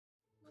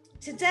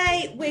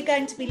Today we're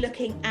going to be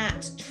looking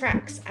at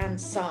tracks and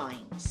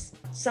signs.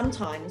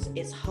 Sometimes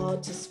it's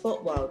hard to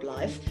spot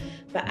wildlife,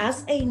 but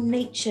as a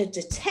nature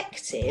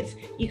detective,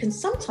 you can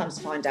sometimes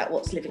find out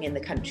what's living in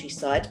the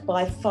countryside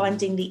by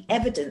finding the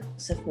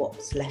evidence of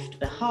what's left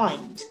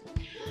behind.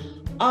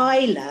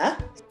 Isla.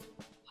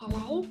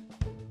 Hello.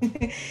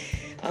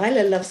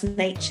 Isla loves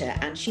nature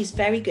and she's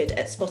very good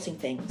at spotting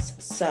things.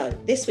 So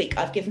this week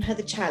I've given her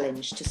the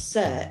challenge to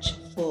search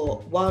for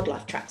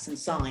wildlife tracks and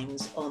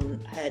signs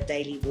on her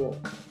daily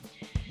walk.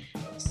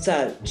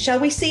 So shall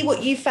we see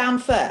what you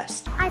found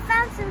first? I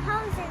found some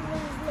holes in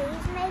these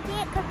leaves. Maybe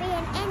it could be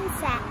an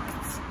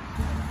insect.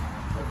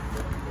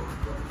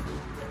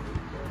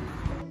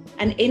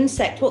 An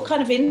insect? What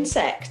kind of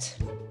insect?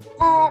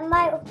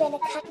 Might have been a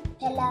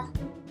caterpillar.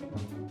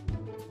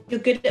 You're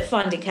good at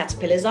finding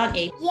caterpillars, aren't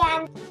you?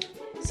 Yeah.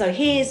 So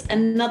here's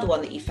another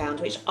one that you found,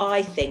 which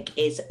I think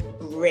is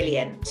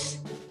brilliant.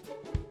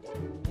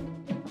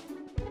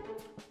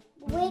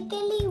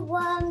 Wiggly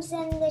worms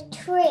in the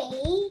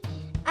tree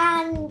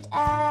and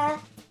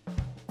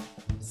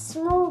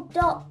small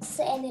dots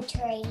in a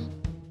tree.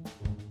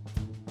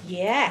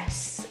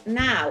 Yes.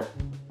 Now,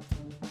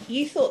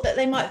 you thought that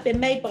they might have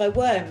been made by a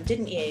worm,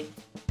 didn't you?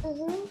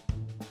 Mm-hmm.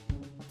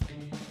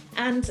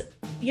 And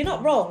you're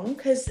not wrong,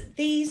 because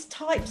these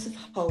types of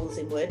holes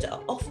in wood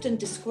are often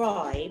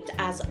described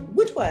as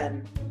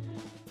woodworm,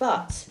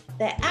 but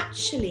they're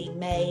actually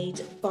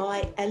made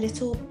by a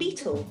little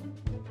beetle.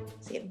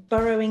 See it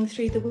burrowing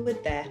through the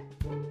wood there.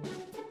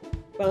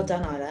 Well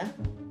done, Isla.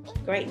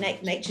 Great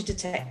nature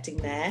detecting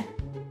there.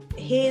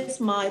 Here's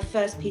my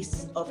first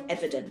piece of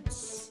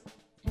evidence.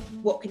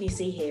 What can you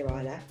see here,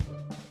 Isla?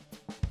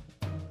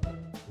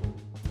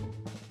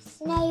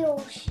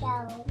 Snail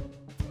shell.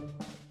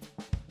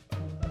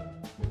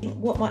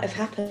 What might have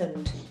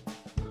happened?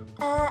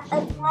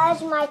 A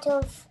bird might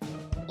have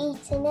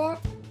eaten it.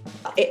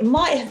 It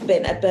might have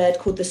been a bird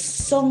called the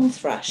song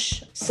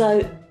thrush.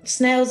 So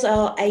snails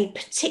are a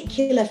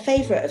particular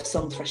favourite of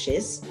song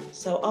thrushes.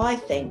 So I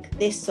think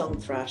this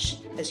song thrush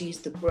has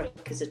used the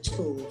brick as a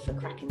tool for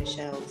cracking the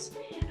shells.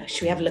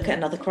 Should we have a look at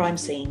another crime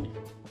scene?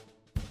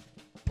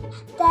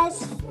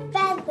 There's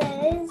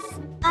feathers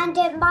and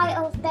it might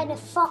have been a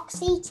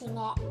fox eating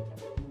it.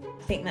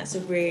 I think that's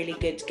a really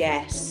good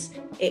guess.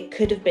 It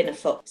could have been a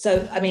fox.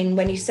 So, I mean,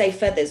 when you say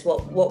feathers,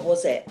 what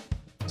was it,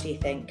 do you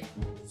think?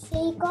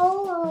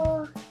 Seagull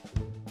or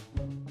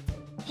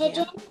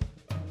pigeon?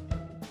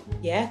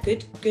 Yeah,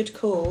 good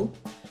call.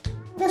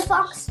 The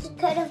fox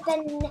could have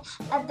been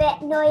a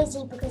bit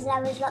noisy because there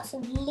was lots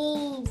of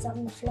leaves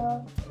on the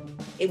floor.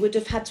 It would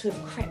have had to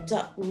have crept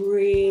up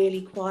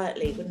really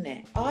quietly, wouldn't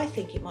it? I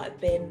think it might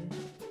have been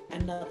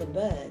another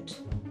bird.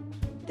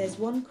 There's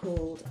one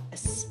called a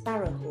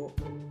sparrowhawk.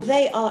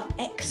 They are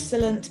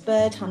excellent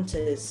bird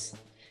hunters.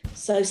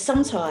 So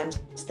sometimes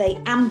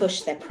they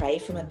ambush their prey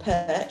from a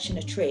perch in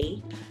a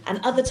tree, and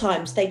other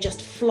times they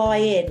just fly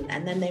in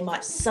and then they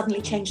might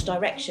suddenly change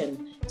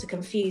direction to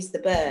confuse the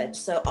bird.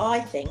 So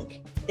I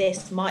think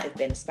this might have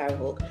been a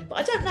sparrowhawk, but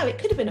I don't know, it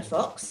could have been a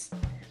fox.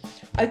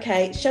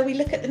 Okay, shall we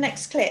look at the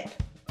next clip?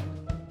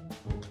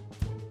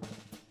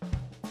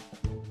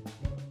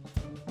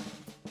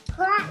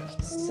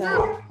 Cracked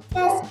nuts.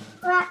 There's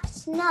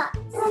cracked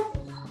nuts.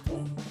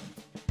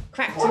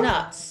 Cracked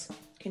nuts.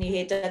 Can you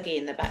hear Dougie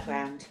in the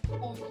background?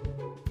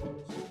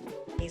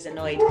 He's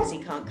annoyed because he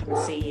can't come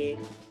and see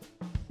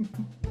you.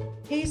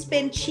 Who's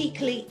been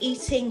cheekily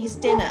eating his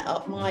dinner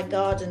at my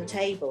garden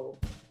table?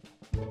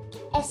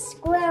 A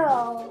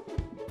squirrel.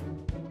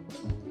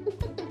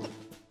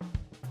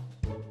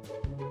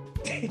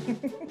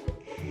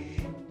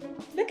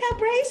 Look how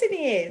brazen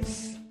he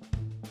is.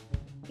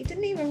 He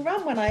didn't even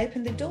run when I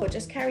opened the door,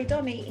 just carried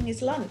on eating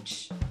his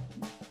lunch.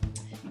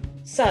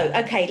 So,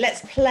 okay,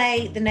 let's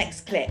play the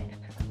next clip.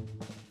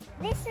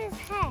 This is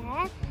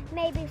hair,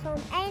 maybe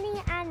from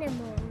any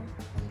animal.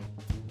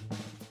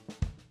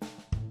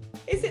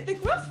 Is it the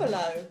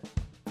gruffalo?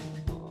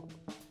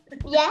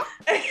 Yeah.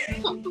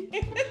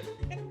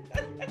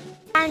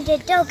 And a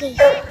doggy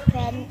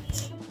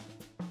footprint.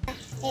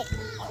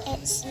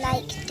 It's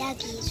like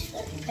Dougie's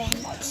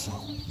footprint.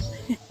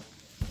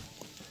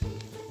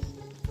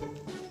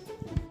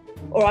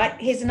 All right,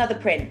 here's another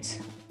print.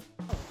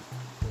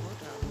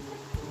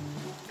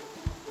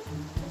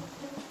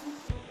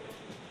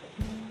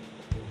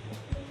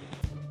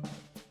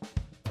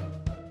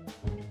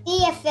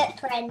 Deer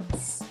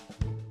footprints.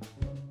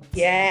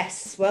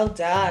 Yes, well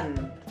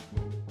done.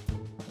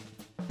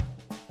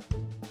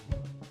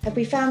 Have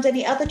we found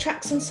any other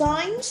tracks and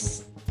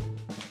signs?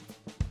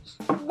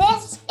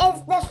 This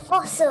is the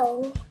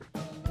fossil.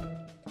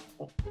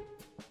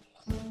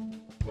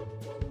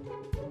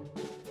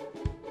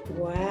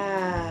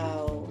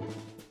 Wow.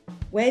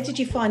 Where did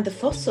you find the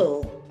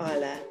fossil,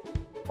 Isla?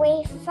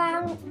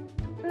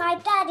 My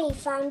daddy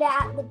found it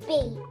at the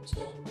beach.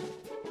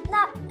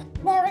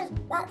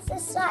 That's a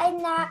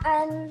sign that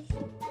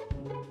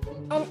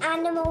an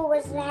animal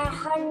was there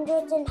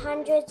hundreds and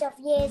hundreds of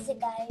years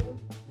ago.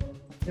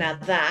 Now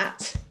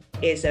that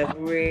is a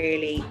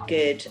really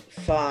good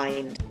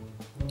find.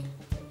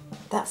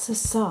 That's a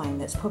sign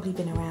that's probably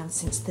been around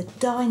since the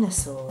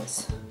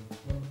dinosaurs.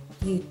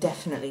 You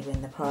definitely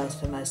win the prize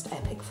for most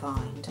epic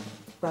find.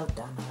 Well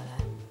done,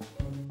 Arlo.